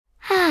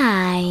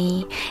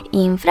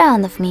In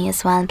front of me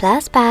is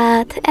ONEPLUS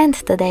Pad, and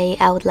today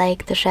I would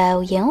like to show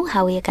you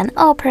how you can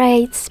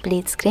operate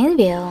split screen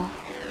view.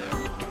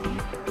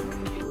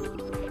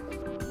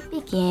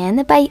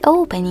 Begin by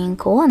opening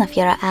one of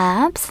your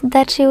apps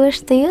that you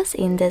wish to use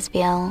in this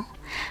view.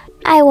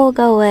 I will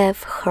go with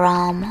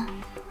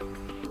Chrome.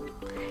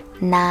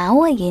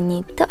 Now you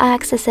need to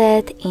access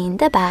it in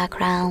the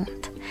background.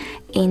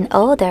 In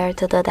order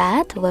to do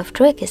that with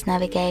Tricky's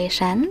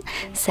navigation,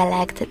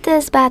 select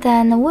this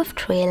button with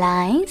 3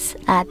 lines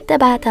at the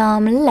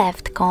bottom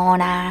left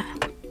corner.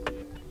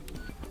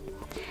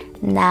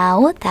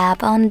 Now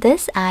tap on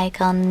this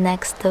icon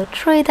next to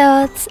 3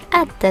 dots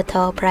at the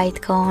top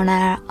right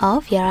corner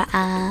of your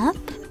app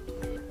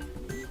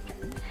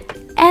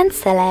and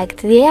select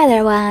the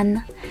other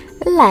one,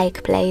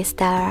 like Play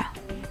Store.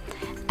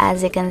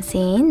 As you can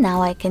see,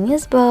 now I can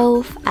use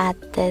both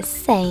at the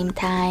same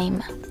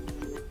time.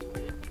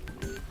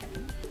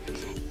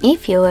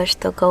 If you wish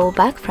to go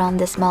back from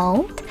this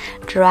mode,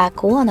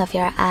 drag one of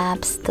your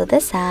apps to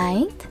the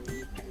side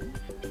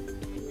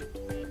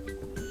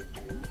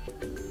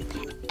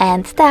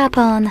and tap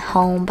on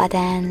Home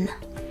button.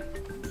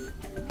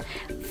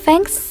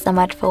 Thanks so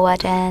much for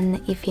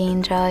watching. If you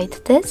enjoyed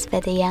this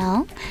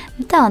video,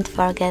 don't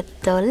forget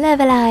to leave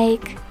a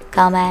like,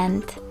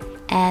 comment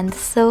and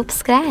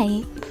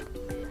subscribe.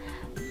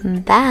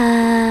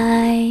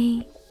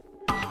 Bye!